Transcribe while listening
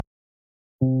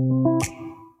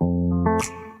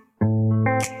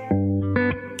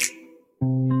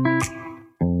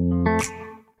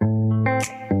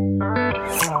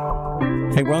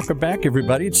Hey, welcome back,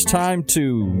 everybody. It's time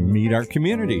to meet our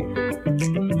community,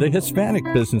 the Hispanic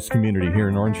business community here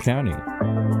in Orange County.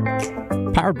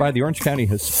 Powered by the Orange County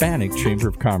Hispanic Chamber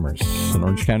of Commerce and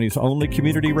Orange County's only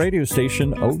community radio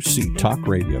station, OC Talk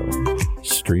Radio.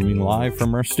 Streaming live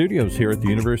from our studios here at the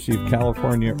University of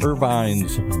California,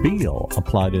 Irvine's Beale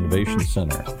Applied Innovation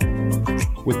Center.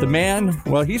 With the man,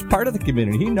 well, he's part of the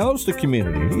community. He knows the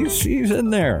community. He's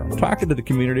in there talking to the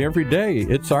community every day.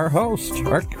 It's our host,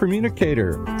 our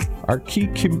communicator, our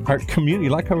community.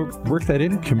 Like how we work that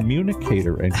in,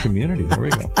 communicator and community. There we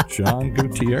go. John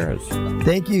Gutierrez.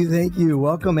 Thank you.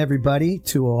 Welcome, everybody,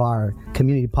 to our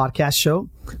community podcast show,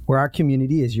 where our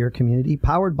community is your community,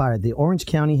 powered by the Orange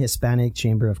County Hispanic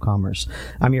Chamber of Commerce.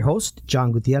 I'm your host,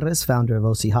 John Gutierrez, founder of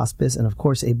OC Hospice, and of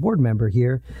course, a board member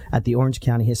here at the Orange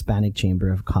County Hispanic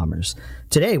Chamber of Commerce.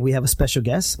 Today, we have a special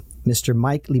guest, Mr.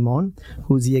 Mike Limon,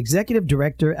 who's the Executive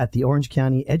Director at the Orange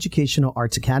County Educational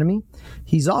Arts Academy.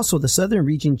 He's also the Southern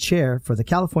Region Chair for the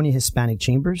California Hispanic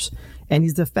Chambers, and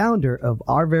he's the founder of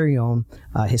our very own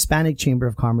Hispanic Chamber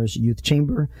of Commerce Youth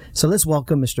Chamber. So let's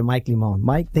welcome Mr. Mike Limon.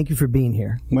 Mike, thank you for being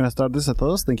here. Buenas tardes a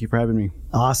todos. Thank you for having me.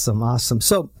 Awesome.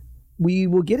 So we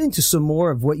will get into some more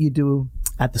of what you do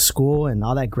at the school and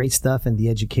all that great stuff and the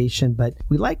education, but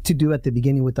we like to do at the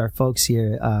beginning with our folks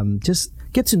here, just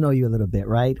get to know you a little bit,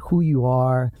 right? Who you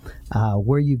are,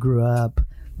 where you grew up.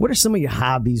 What are some of your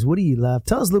hobbies? What do you love?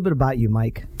 Tell us a little bit about you,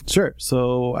 Mike. Sure.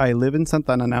 So I live in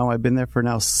Santa Ana now. I've been there for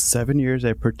now 7 years.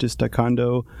 I purchased a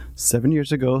condo 7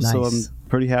 years ago. Nice. So I'm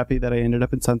pretty happy that I ended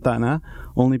up in Santa Ana,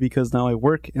 only because now I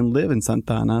work and live in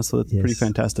Santa Ana. So that's pretty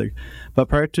fantastic. But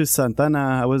prior to Santa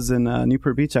Ana, I was in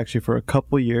Newport Beach actually for a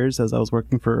couple years as I was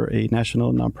working for a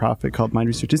national nonprofit called Mind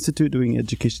Research Institute, doing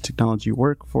education technology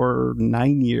work for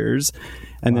 9 years.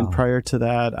 And then prior to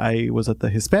that, I was at the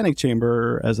Hispanic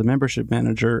Chamber as a membership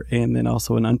manager and then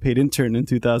also an unpaid intern in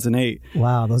 2008.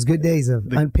 Wow, those good days of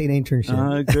unpaid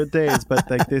internship. Good days,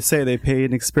 but like they say, they pay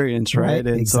an experience, right?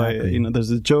 And exactly. So, there's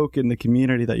a joke in the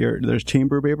community that there's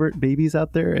chamber babies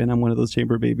out there, and I'm one of those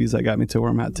chamber babies that got me to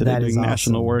where I'm at today, doing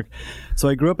national work. So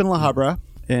I grew up in La Habra,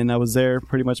 and I was there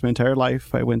pretty much my entire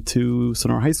life. I went to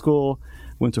Sonora High School,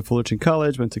 went to Fullerton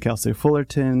College, went to Cal State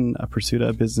Fullerton, I pursued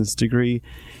a business degree.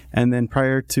 And then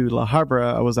prior to La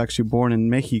Habra, I was actually born in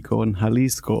Mexico, in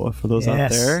Jalisco, for those out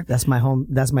there. That's my home.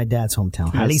 That's my dad's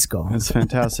hometown, Jalisco. It's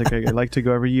fantastic. I like to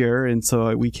go every year. And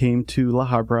so we came to La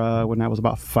Habra when I was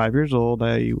about 5 years old.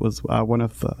 I was one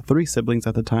of 3 siblings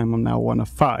at the time. I'm now one of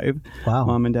 5. Wow.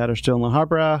 Mom and dad are still in La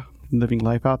Habra, living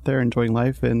life out there, enjoying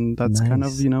life, and that's kind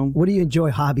of, What do you enjoy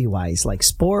hobby-wise? Like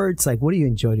sports? Like, what do you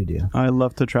enjoy to do? I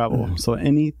love to travel. So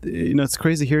it's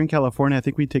crazy here in California. I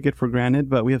think we take it for granted,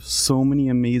 but we have so many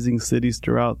amazing cities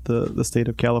throughout the state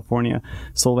of California.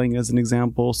 Solvang as an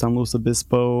example, San Luis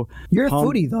Obispo. You're a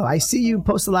foodie, though. I see you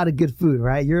post a lot of good food,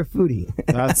 right? You're a foodie.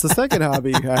 That's the second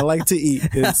hobby. I like to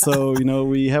eat. And so,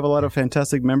 we have a lot of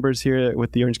fantastic members here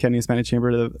with the Orange County Hispanic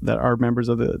Chamber that are members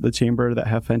of the chamber that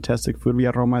have fantastic food.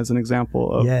 Villa Roma is an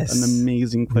example of an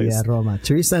amazing place. Yeah, Roma.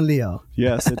 Teresa and Leo.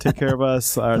 Yes, they take care of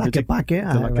us.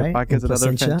 Tlaquepaque is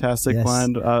another fantastic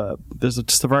one. There's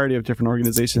just a variety of different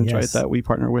organizations, right, that we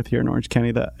partner with here in Orange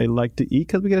County that I like to eat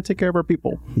because we got to take care of our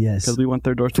people. Yes. Because we want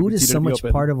their doors to continue to be open. Food is so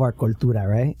much part of our cultura,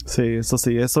 right? Sí,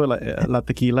 eso, la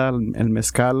tequila, el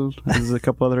mezcal, there's a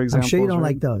couple other examples. I'm sure you don't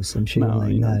like those. I'm sure you don't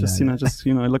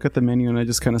like I look at the menu and I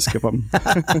just kind of skip them.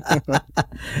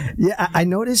 Yeah, I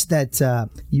noticed that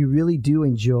you really do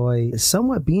enjoy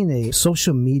somewhat being a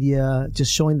social media,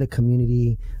 just showing the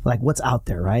community like what's out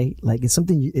there, right? Like is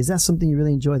that something you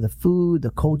really enjoy? The food, the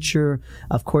culture.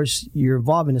 Of course, you're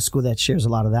involved in a school that shares a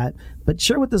lot of that, but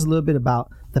share with us a little bit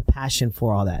about the passion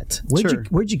for all that.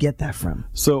 Where'd you get that from?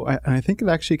 So I think it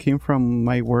actually came from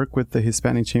my work with the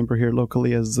Hispanic Chamber here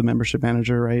locally as a membership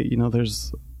manager, right?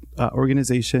 There's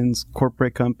organizations,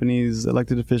 corporate companies,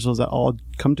 elected officials that all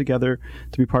come together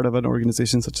to be part of an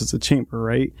organization such as a chamber,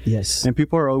 right? Yes. And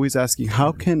people are always asking,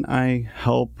 how can I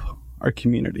help our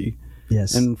community?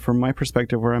 Yes. And from my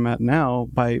perspective, where I'm at now,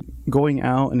 by going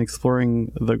out and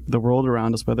exploring the world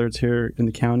around us, whether it's here in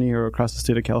the county or across the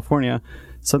state of California,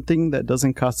 something that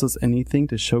doesn't cost us anything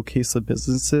to showcase the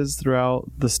businesses throughout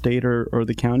the state or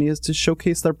the county is to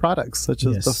showcase their products, such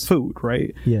as the food,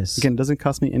 right? Yes. Again, it doesn't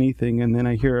cost me anything. And then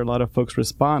I hear a lot of folks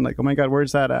respond like, oh my God,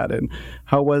 where's that at? And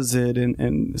how was it?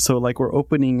 And so like we're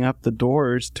opening up the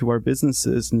doors to our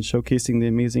businesses and showcasing the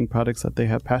amazing products that they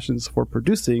have passions for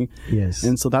producing. Yes.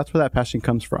 And so that's where that passion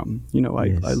comes from.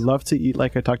 I love to eat,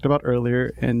 like I talked about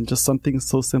earlier, and just something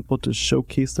so simple to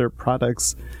showcase their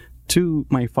products to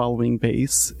my following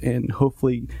base, and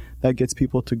hopefully that gets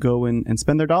people to go and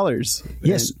spend their dollars.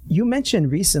 Yes, you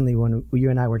mentioned recently when you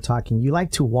and I were talking, you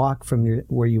like to walk from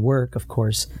where you work, of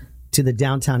course, to the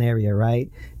downtown area, right?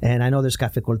 And I know there's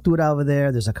Cafe Cultura over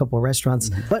there. There's a couple of restaurants.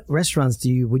 Mm-hmm. What restaurants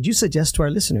would you suggest to our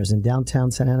listeners in downtown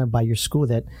Santa Ana by your school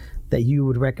that you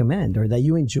would recommend or that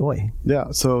you enjoy?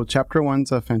 Yeah, so Chapter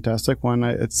 1's a fantastic one.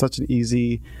 It's such an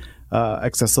easy,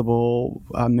 accessible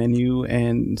menu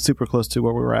and super close to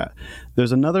where we were at.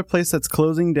 There's another place that's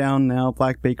closing down now,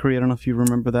 Black Bakery. I don't know if you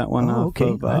remember that one. Oh,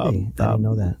 okay. I didn't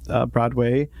know that.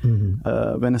 Broadway,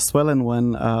 Venezuelan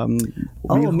one.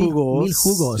 Mil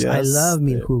Jugos. Yes. I love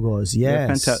Mil Jugos.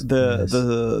 Yes.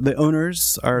 The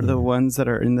owners are the ones that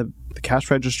are in the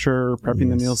cash register,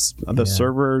 prepping the meals, the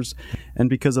servers. And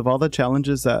because of all the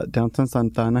challenges that downtown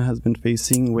Santa Ana has been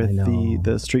facing with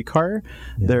the streetcar,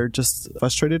 they're just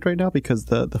frustrated right now because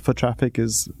the foot traffic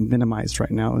is minimized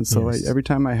right now. And so every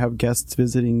time I have guests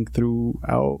visiting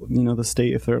throughout the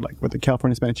state, if they're like with the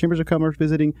California Hispanic Chambers of Commerce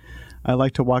visiting, I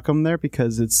like to walk them there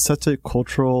because it's such a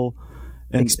cultural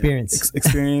experience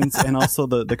and also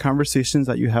the conversations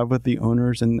that you have with the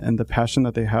owners and the passion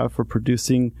that they have for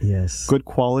producing good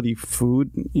quality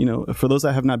food. For those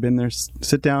that have not been there,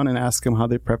 sit down and ask them how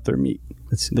they prep their meat.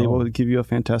 They will give you a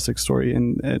fantastic story,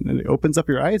 and it opens up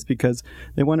your eyes because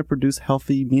they want to produce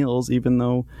healthy meals, even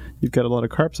though you've got a lot of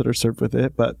carbs that are served with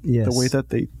it. But the way that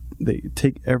they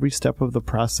take every step of the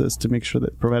process to make sure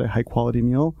that provide a high quality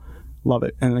meal, love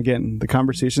it. And again, the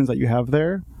conversations that you have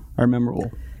there are memorable.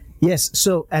 Yes.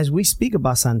 So as we speak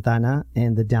about Santa Ana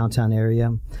and the downtown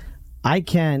area, I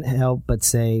can't help but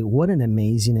say what an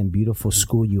amazing and beautiful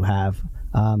school you have.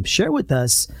 Share with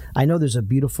us. I know there's a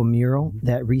beautiful mural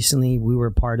that recently we were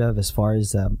part of as far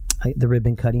as the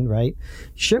ribbon cutting, right?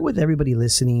 Share with everybody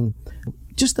listening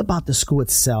just about the school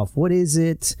itself. What is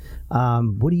it?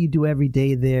 What do you do every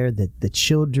day there? The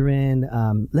children.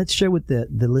 Let's share with the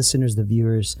listeners, the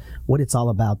viewers, what it's all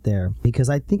about there. Because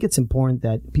I think it's important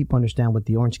that people understand what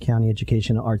the Orange County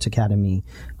Educational Arts Academy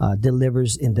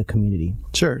delivers in the community.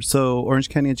 Sure. So Orange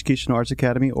County Educational Arts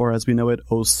Academy, or as we know it,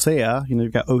 OCHCC,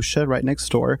 you've got OSHA right next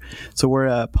door. So we're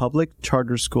a public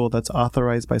charter school that's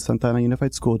authorized by Santa Ana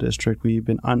Unified School District. We've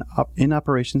been in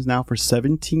operations now for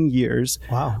 17 years.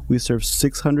 Wow. We serve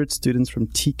 600 students from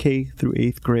TK through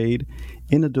 8th grade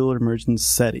in a dual immersion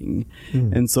setting.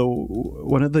 And so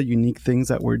one of the unique things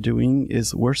that we're doing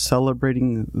is we're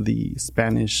celebrating the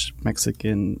Spanish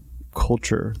Mexican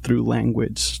culture through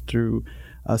language, through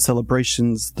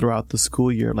celebrations throughout the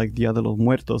school year, like Dia de los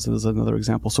Muertos is another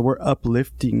example. So we're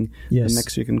uplifting the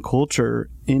Mexican culture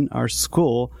in our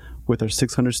school with our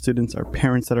 600 students, our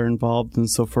parents that are involved. And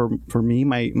so for me,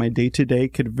 my day-to-day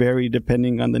could vary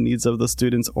depending on the needs of the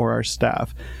students or our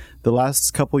staff. The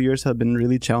last couple years have been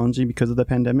really challenging because of the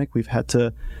pandemic. We've had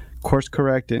to course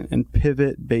correct and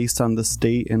pivot based on the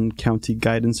state and county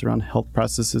guidance around health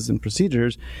processes and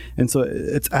procedures. And so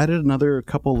it's added another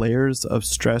couple layers of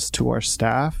stress to our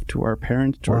staff, to our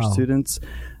parents, to our students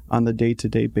on the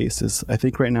day-to-day basis. I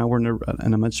think right now we're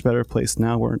in a much better place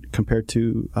now compared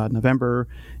to November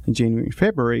and January and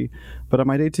February. But on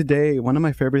my day-to-day, one of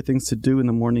my favorite things to do in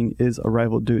the morning is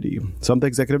arrival duty. So I'm the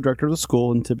executive director of the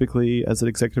school, and typically as an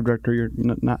executive director, you're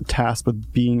not tasked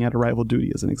with being at arrival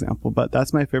duty as an example. But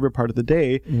that's my favorite part of the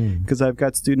day because I've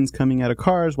got students coming out of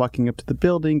cars, walking up to the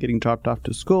building, getting dropped off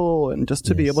to school, and just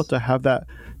to be able to have that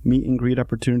meet and greet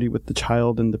opportunity with the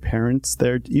child and the parents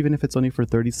there, even if it's only for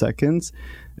 30 seconds,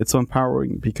 it's so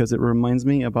empowering because it reminds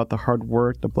me about the hard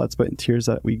work, the blood, sweat, and tears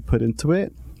that we put into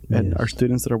it. And our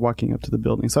students that are walking up to the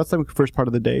building. So that's the first part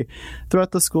of the day.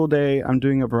 Throughout the school day, I'm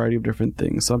doing a variety of different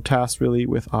things. So I'm tasked really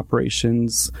with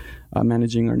operations,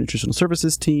 managing our nutritional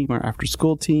services team, our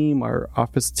after-school team, our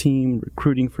office team,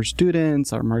 recruiting for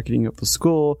students, our marketing of the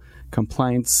school,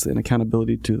 compliance and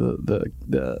accountability to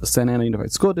the Santa Ana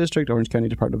Unified School District, Orange County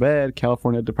Department of Ed,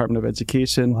 California Department of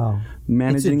Education. Wow.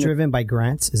 Managing. Is it driven by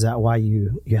grants? Is that why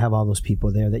you have all those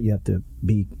people there that you have to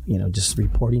be, just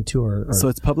reporting to? Or So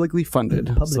it's publicly funded.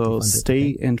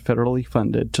 State and federally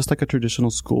funded, just like a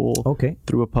traditional school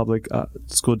through a public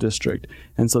school district.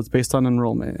 And so it's based on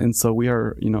enrollment. And so we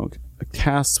are,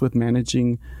 tasked with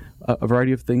managing a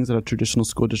variety of things that a traditional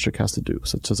school district has to do,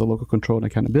 such as a local control and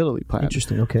accountability plan.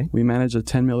 Interesting, okay. We manage a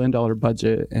 $10 million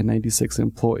budget and 96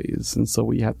 employees. And so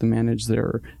we have to manage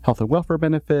their health and welfare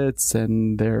benefits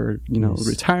and their,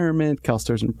 retirement,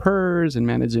 CalSTARS and PERS, and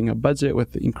managing a budget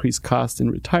with the increased cost in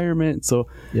retirement. So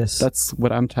that's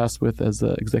what I'm tasked with as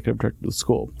the executive director of the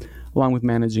school, along with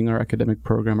managing our academic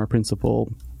program, our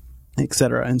principal, et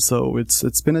cetera. And so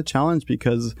it's been a challenge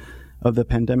because of the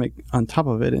pandemic on top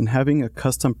of it, and having a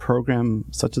custom program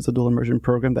such as a dual immersion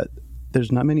program that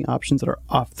there's not many options that are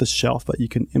off the shelf that you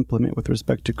can implement with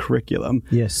respect to curriculum.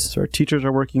 Yes. So our teachers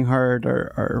are working hard,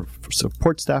 our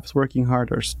support staff is working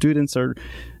hard, our students are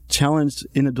challenged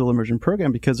in a dual immersion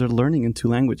program because they're learning in 2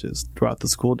 languages throughout the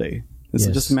school day. And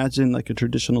so just imagine like a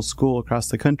traditional school across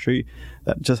the country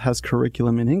that just has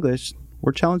curriculum in English.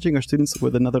 We're challenging our students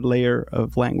with another layer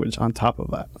of language on top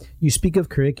of that. You speak of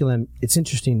curriculum. It's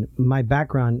interesting. My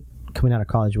background coming out of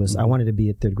college was I wanted to be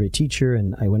a 3rd grade teacher,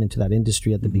 and I went into that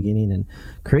industry at the beginning. And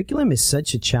curriculum is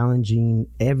such a challenging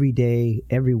every day,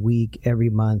 every week, every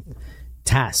month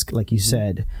task, like you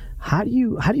said. How do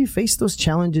you face those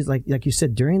challenges, like you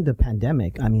said, during the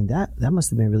pandemic? I mean, that must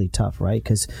have been really tough, right?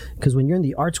 Because when you're in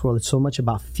the arts world, it's so much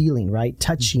about feeling, right,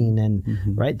 touching, and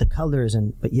right, the colors,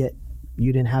 but yet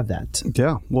you didn't have that.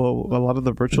 Yeah, well, a lot of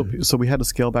the virtual so we had to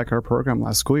scale back our program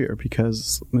last school year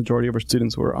because majority of our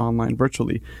students were online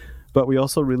virtually. But we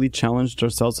also really challenged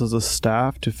ourselves as a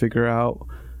staff to figure out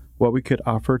what we could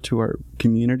offer to our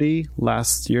community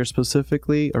last year,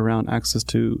 specifically around access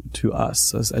to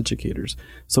us as educators.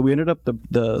 So we ended up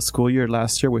the school year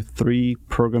last year with 3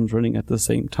 programs running at the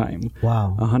same time.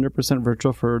 Wow. 100%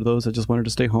 virtual for those that just wanted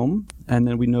to stay home. And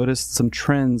then we noticed some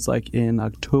trends like in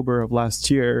October of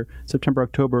last year, September,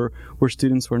 October, where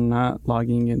students were not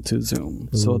logging into Zoom.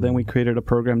 Ooh. So then we created a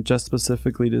program just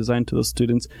specifically designed to those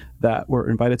students that were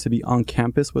invited to be on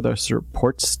campus with our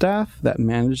support staff that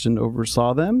managed and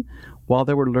oversaw them while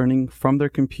they were learning from their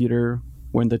computer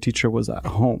when the teacher was at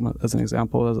home, as an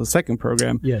example, as a second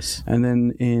program. Yes. And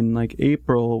then in like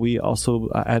April, we also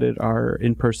added our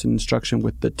in-person instruction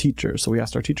with the teachers. So we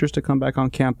asked our teachers to come back on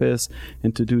campus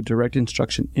and to do direct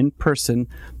instruction in person,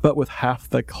 but with half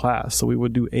the class. So we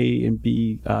would do A and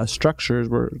B structures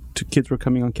where 2 kids were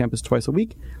coming on campus twice a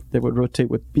week. They would rotate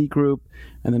with B group,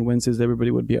 and then Wednesdays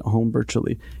everybody would be at home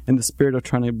virtually in the spirit of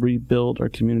trying to rebuild our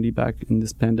community back in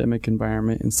this pandemic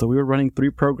environment. And so we were running 3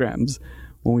 programs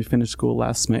when we finished school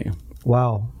last May.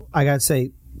 Wow. I got to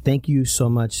say, thank you so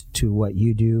much to what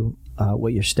you do,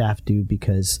 what your staff do,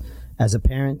 because as a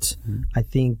parent, I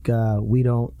think we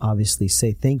don't obviously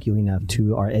say thank you enough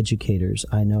to our educators.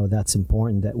 I know that's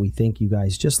important that we thank you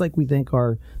guys, just like we thank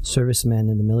our servicemen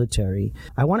in the military.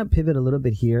 I want to pivot a little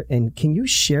bit here. And can you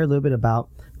share a little bit about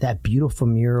that beautiful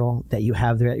mural that you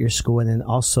have there at your school, and then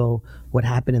also what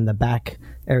happened in the back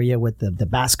area with the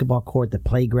basketball court, the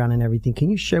playground, and everything? Can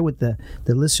you share with the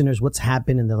listeners what's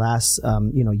happened in the last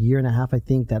year and a half, I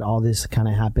think, that all this kind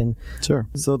of happened? Sure.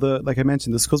 So like I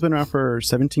mentioned, the school's been around for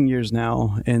 17 years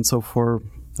now, and so for,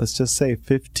 let's just say,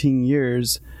 15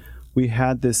 years, we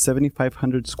had this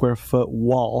 7,500 square foot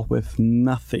wall with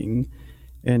nothing.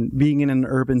 And being in an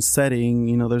urban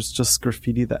setting, there's just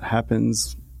graffiti that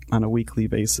happens on a weekly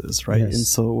basis, right? Yes. And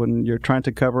so when you're trying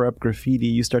to cover up graffiti,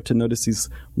 you start to notice these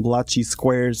blotchy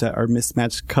squares that are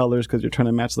mismatched colors because you're trying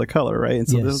to match the color, right? And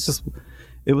so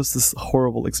it was this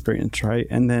horrible experience, right?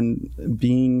 And then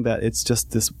being that it's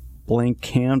just this blank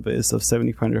canvas of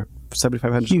 7,500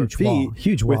 square feet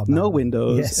huge with wall, no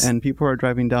windows, and people are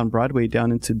driving down Broadway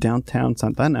down into downtown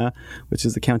Santa Ana, which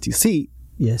is the county seat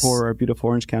for our beautiful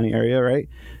Orange County area, right?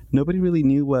 Nobody really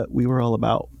knew what we were all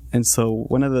about. And so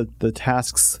one of the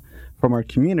tasks from our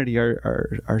community,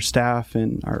 our staff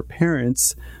and our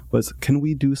parents, was, can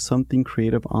we do something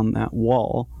creative on that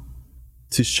wall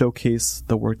to showcase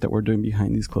the work that we're doing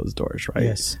behind these closed doors, right?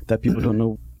 Yes. That people don't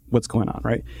know what's going on,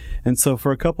 right? And so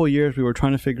for a couple of years, we were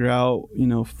trying to figure out,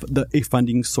 a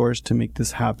funding source to make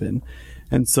this happen.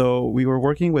 And so we were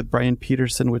working with Brian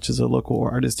Peterson, which is a local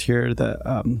artist here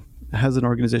that has an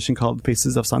organization called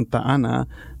Faces of Santa Ana,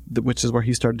 which is where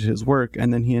he started his work.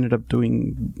 And then he ended up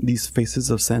doing these Faces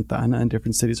of Santa Ana in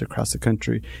different cities across the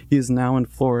country. He is now in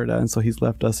Florida, and so he's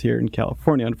left us here in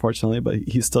California, unfortunately, but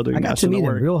he's still doing national work. I got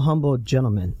to meet him, real humble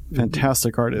gentleman.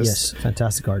 Fantastic artist. Yes,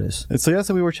 fantastic artist. And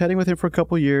so, we were chatting with him for a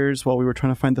couple of years while we were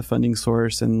trying to find the funding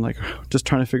source and just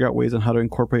trying to figure out ways on how to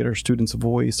incorporate our students'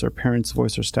 voice, our parents'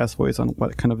 voice, our staff's voice on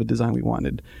what kind of a design we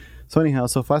wanted. So anyhow,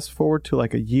 fast forward to a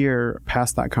year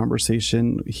past that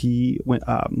conversation, he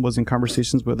was in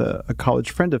conversations with a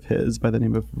college friend of his by the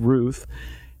name of Ruth.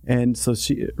 And so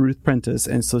Ruth Prentice.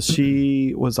 And so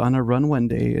she was on a run one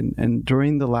day. And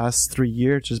during the last 3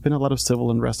 years, there's been a lot of civil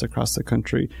unrest across the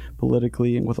country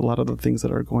politically and with a lot of the things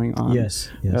that are going on. Yes.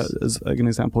 As an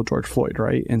example, George Floyd,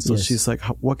 right? And so she's like,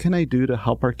 what can I do to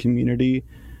help our community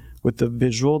with the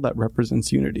visual that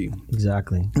represents unity?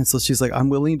 Exactly. And so she's like, I'm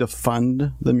willing to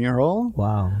fund the mural.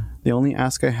 Wow. The only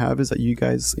ask I have is that you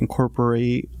guys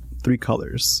incorporate 3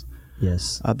 colors.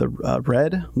 Yes. The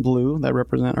red, blue, that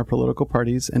represent our political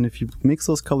parties. And if you mix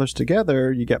those colors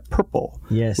together, you get purple,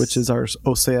 yes, which is our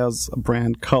OCHCC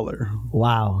brand color.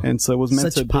 Wow. And so it was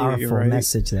meant Such to be, powerful right?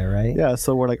 message there, right? Yeah,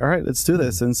 so we're like, all right, let's do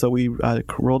this. And so we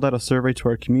rolled out a survey to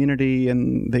our community,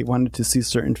 and they wanted to see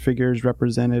certain figures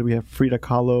represented. We have Frida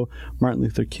Kahlo, Martin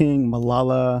Luther King,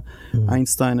 Malala,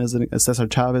 Einstein, Cesar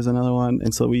Chavez, another one.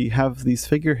 And so we have these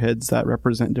figureheads that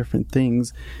represent different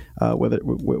things,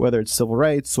 whether it's civil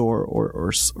rights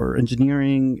or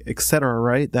engineering, etc.,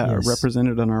 right, that are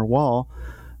represented on our wall,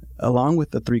 along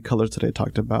with the three colors that I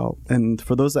talked about. And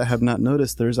for those that have not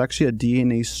noticed, there's actually a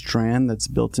DNA strand that's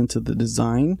built into the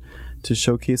design to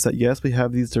showcase that, yes, we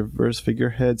have these diverse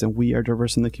figureheads and we are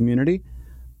diverse in the community,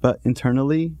 but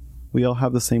internally, we all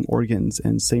have the same organs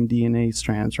and same DNA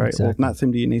strands, right? Exactly. Well, not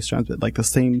same DNA strands, but like the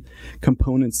same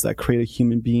components that create a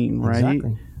human being, right?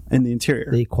 Exactly. In the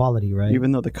interior. The equality, right?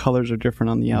 Even though the colors are different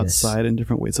on the outside and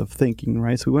different ways of thinking,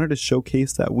 right? So we wanted to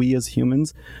showcase that we as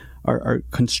humans are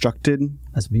constructed.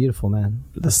 That's beautiful, man.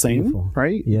 The same, beautiful.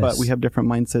 Right? Yes. But we have different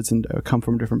mindsets and come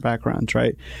from different backgrounds,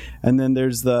 right? And then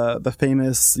there's the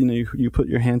famous, you put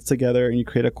your hands together and you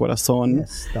create a corazon.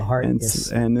 Yes, the heart.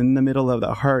 And in the middle of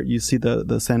the heart, you see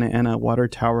the Santa Ana water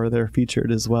tower there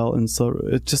featured as well. And so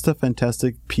it's just a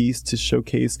fantastic piece to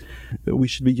showcase that we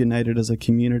should be united as a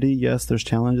community. Yes, there's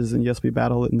challenges, and yes, we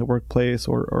battle it in the workplace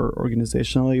or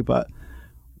organizationally, but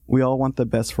we all want the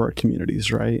best for our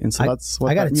communities, right? And so that's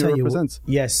what that mural represents.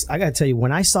 Yes, I got to tell you,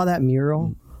 when I saw that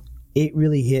mural, it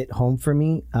really hit home for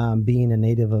me, being a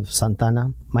native of Santa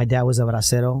Ana. My dad was a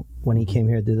bracero when he came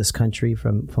here to this country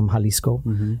from Jalisco,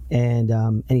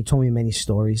 and he told me many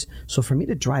stories. So for me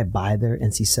to drive by there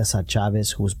and see Cesar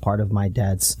Chavez, who was part of my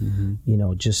dad's,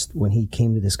 just when he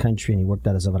came to this country and he worked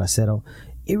out as a bracero,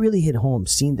 it really hit home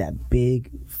seeing that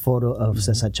big photo of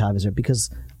Cesar Chavez there, because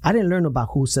I didn't learn about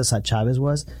who Cesar Chavez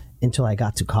was until I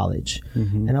got to college.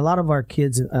 And a lot of our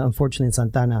kids, unfortunately in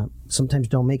Santa Ana, sometimes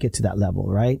don't make it to that level,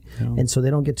 right? Yeah. And so they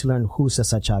don't get to learn who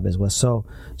Cesar Chavez was. So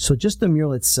just the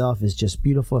mural itself is just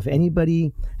beautiful. If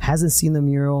anybody hasn't seen the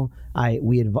mural,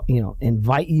 we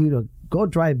invite you to go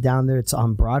drive down there. It's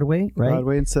on Broadway, right?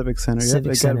 Broadway and Civic Center.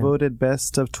 It got voted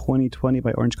best of 2020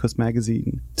 by Orange Coast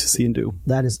Magazine to see and do.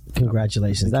 That is,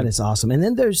 congratulations. That is awesome. And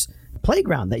then there's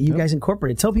playground that you guys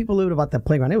incorporated. Tell people a little bit about that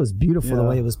playground. It was beautiful the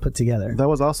way it was put together. That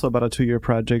was also about a 2-year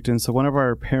project. And so one of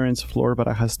our parents, Flor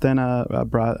Barajastena,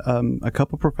 brought a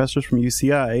couple professors from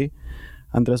UCI,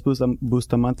 Andres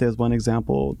Bustamante is one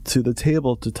example, to the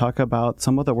table to talk about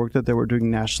some of the work that they were doing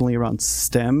nationally around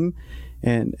STEM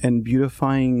and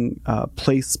beautifying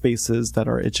play spaces that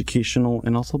are educational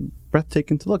and also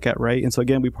breathtaking to look at, right? And so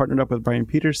again, we partnered up with Brian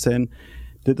Peterson,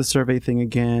 did the survey thing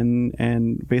again,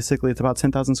 and basically it's about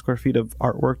 10,000 square feet of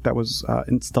artwork that was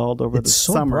installed over the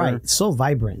summer. It's so bright, so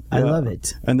vibrant. I love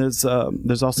it. And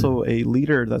there's also a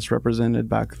leader that's represented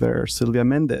back there, Silvia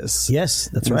Mendez. Yes,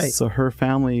 that's right. So her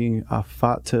family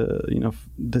fought to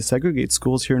desegregate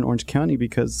schools here in Orange County,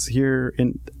 because here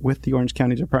with the Orange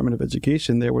County Department of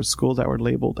Education, there were schools that were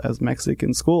labeled as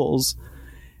Mexican schools.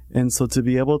 And so to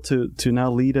be able to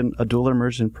now lead a dual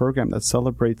immersion program that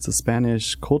celebrates the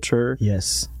Spanish culture,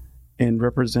 and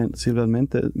represent Silvia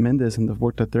Mendez and the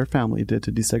work that their family did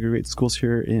to desegregate schools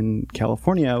here in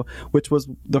California, which was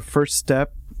the first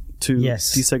step to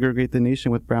desegregate the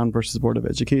nation with Brown versus Board of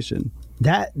Education.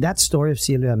 That story of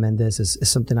Silvia Mendez is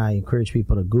something I encourage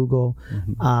people to Google.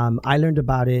 I learned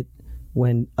about it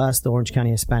when the Orange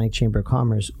County Hispanic Chamber of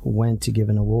Commerce, went to give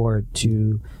an award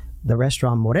to the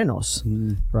restaurant Morenos,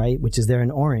 right, which is there in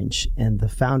Orange. And the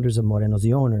founders of Morenos,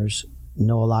 the owners,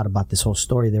 know a lot about this whole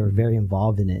story. They were very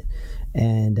involved in it.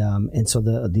 And so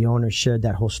the owners shared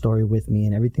that whole story with me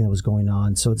and everything that was going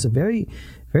on. So it's a very,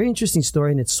 very interesting story.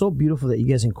 And it's so beautiful that you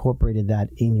guys incorporated that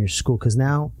in your school, because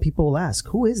now people will ask,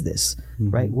 who is this,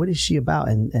 right? What is she about?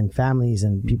 And families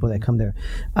and people that come there.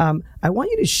 I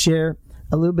want you to share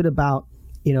a little bit about,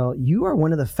 you are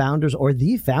one of the founders, or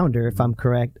the founder, if I'm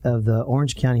correct, of the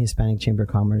Orange County Hispanic Chamber of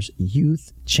Commerce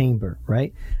Youth Chamber,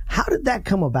 right? How did that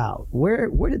come about? Where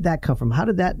did that come from? How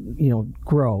did that,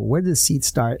 grow? Where did the seed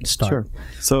start? Sure.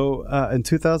 So in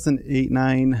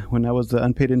 2008-9, when I was the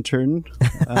unpaid intern,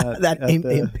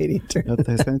 unpaid intern at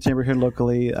the Hispanic Chamber here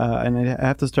locally, and I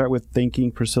have to start with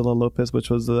thanking Priscilla Lopez, which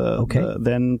was the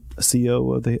then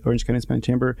CEO of the Orange County Hispanic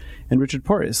Chamber, and Richard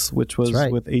Porras, which was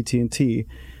with AT&T.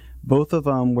 Both of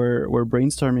them were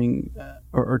brainstorming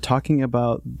or talking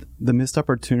about the missed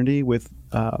opportunity with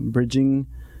bridging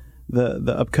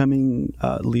the upcoming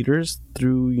leaders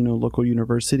through local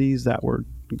universities that were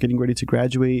getting ready to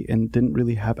graduate and didn't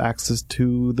really have access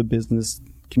to the business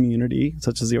community,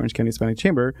 such as the Orange County Hispanic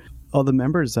Chamber. all the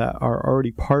members that are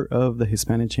already part of the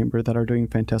Hispanic Chamber that are doing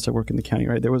fantastic work in the county,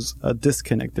 right? There was a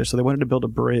disconnect there. So they wanted to build a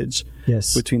bridge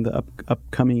between the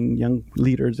upcoming young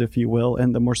leaders, if you will,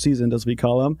 and the more seasoned, as we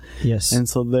call them. Yes. And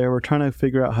so they were trying to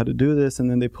figure out how to do this. And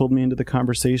then they pulled me into the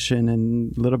conversation.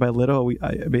 And little by little,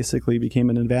 I basically became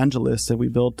an evangelist. And we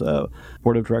built a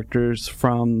board of directors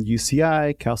from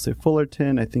UCI, Cal State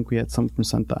Fullerton. I think we had some from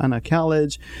Santa Ana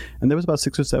College. And there was about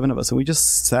 6 or 7 of us. And we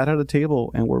just sat at a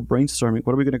table and we're brainstorming.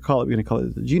 What are we going to call it? We're going to call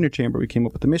it the Junior Chamber. We came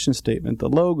up with the mission statement, the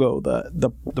logo,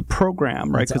 the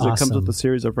program, right? Because it comes with a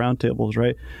series of roundtables,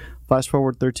 right? Flash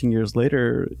forward 13 years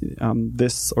later,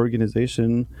 this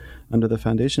organization under the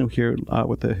foundation here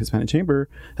with the Hispanic Chamber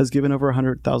has given over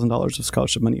 $100,000 of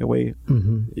scholarship money away.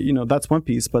 Mm-hmm. That's one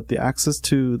piece, but the access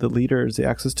to the leaders, the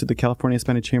access to the California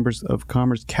Hispanic Chambers of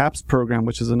Commerce CAPS program,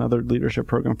 which is another leadership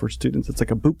program for students. It's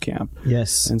like a boot camp.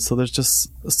 Yes. And so there's just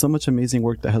so much amazing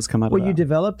work that has come out of that. Well, you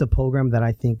developed a program that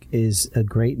I think is a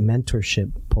great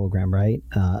mentorship program, right?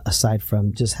 Aside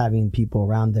from just having people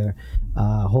around there,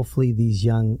 hopefully these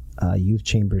young youth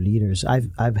chamber leaders,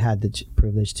 I've had the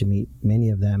privilege to meet many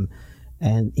of them,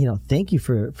 and thank you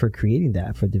for creating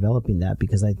that, for developing that,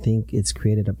 because I think it's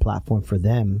created a platform for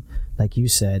them. Like you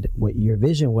said, what your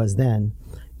vision was then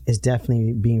is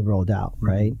definitely being rolled out,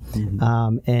 right?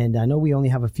 Mm-hmm. And I know we only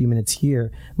have a few minutes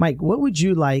here. Mike, what would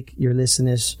you like your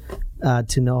listeners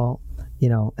to know,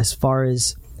 as far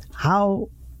as how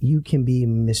you can be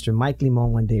Mr. Mike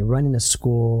Limon one day running a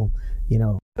school?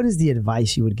 What is the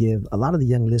advice you would give a lot of the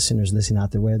young listeners listening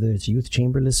out there, whether it's youth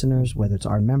chamber listeners, whether it's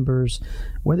our members,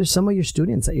 whether some of your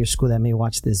students at your school that may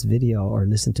watch this video or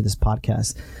listen to this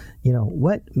podcast?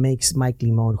 What makes Mike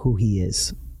Limon who he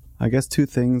is? I guess 2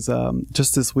 things.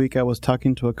 Just this week, I was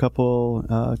talking to a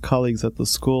couple colleagues at the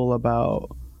school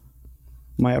about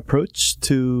my approach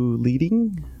to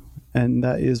leading, and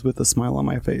that is with a smile on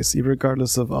my face,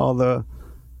 regardless of all the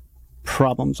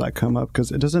problems that come up,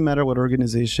 because it doesn't matter what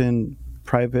organization,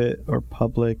 private or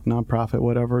public, nonprofit,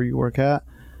 whatever you work at,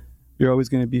 you're always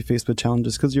going to be faced with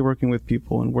challenges because you're working with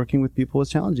people, and working with people is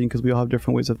challenging because we all have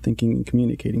different ways of thinking and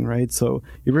communicating, right? So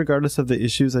regardless of the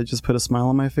issues, I just put a smile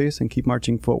on my face and keep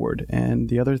marching forward. And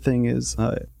the other thing is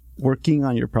working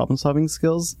on your problem solving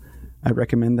skills. I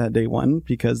recommend that day one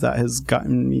because that has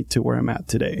gotten me to where I'm at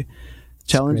today.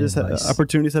 Challenges,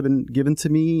 opportunities have been given to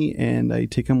me, and I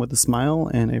take them with a smile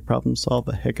and I problem solve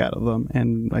the heck out of them,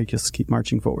 and I just keep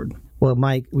marching forward. Well,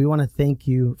 Mike, we want to thank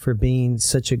you for being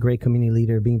such a great community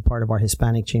leader, being part of our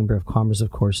Hispanic Chamber of Commerce, of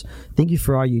course. Thank you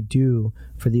for all you do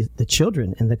for the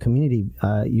children in the community.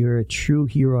 You're a true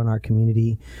hero in our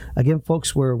community. Again,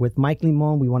 folks, we're with Mike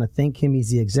Limon. We want to thank him. He's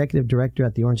the executive director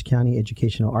at the Orange County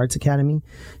Educational Arts Academy.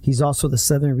 He's also the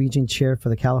Southern Region Chair for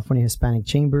the California Hispanic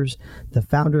Chambers, the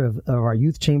founder of our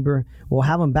youth chamber. We'll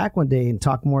have him back one day and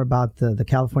talk more about the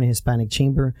California Hispanic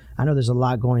Chamber. I know there's a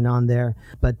lot going on there,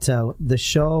 but the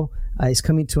show is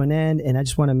coming to an end, and I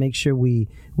just want to make sure we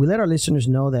let our listeners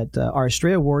know that our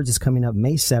Estrella Awards is coming up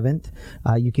May 7th.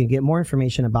 You can get more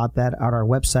information about that at our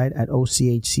website at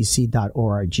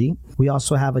OCHCC.org. We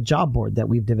also have a job board that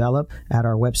we've developed at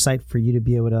our website for you to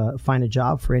be able to find a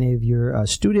job for any of your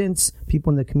students,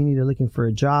 people in the community that are looking for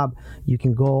a job. You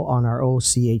can go on our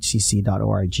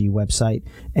OCHCC.org website,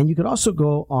 and you could also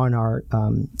go on our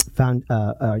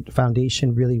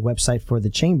foundation really website for the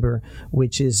chamber,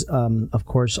 which is of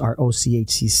course our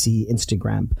OCHCC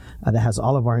Instagram that has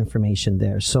all of our information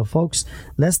there. So folks,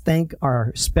 let's thank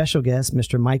our special guest,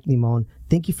 Mr. Mike Limon.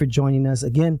 Thank you for joining us.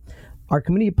 Again, our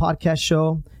community podcast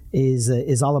show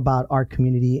is all about our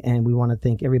community, and we want to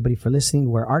thank everybody for listening.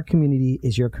 Where our community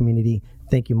is your community.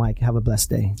 Thank you, Mike. Have a blessed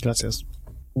day. Gracias.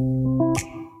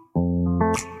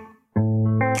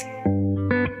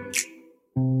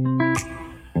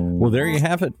 Well, there you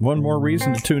have it. One more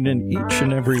reason to tune in each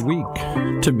and every week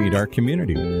to meet our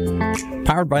community.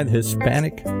 Powered by the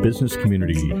Hispanic business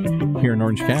community here in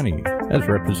Orange County, as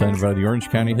represented by the Orange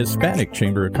County Hispanic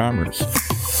Chamber of Commerce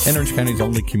and Orange County's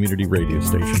only community radio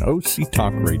station, OC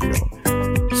Talk Radio.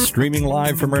 Streaming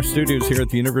live from our studios here at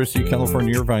the University of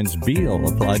California Irvine's Beale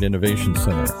Applied Innovation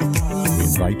Center. We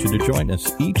invite you to join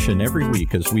us each and every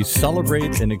week as we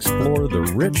celebrate and explore the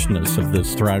richness of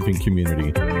this thriving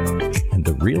community and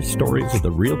the real stories of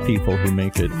the real people who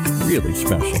make it really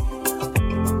special.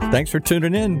 Thanks for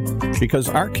tuning in, because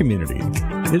our community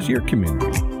is your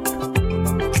community.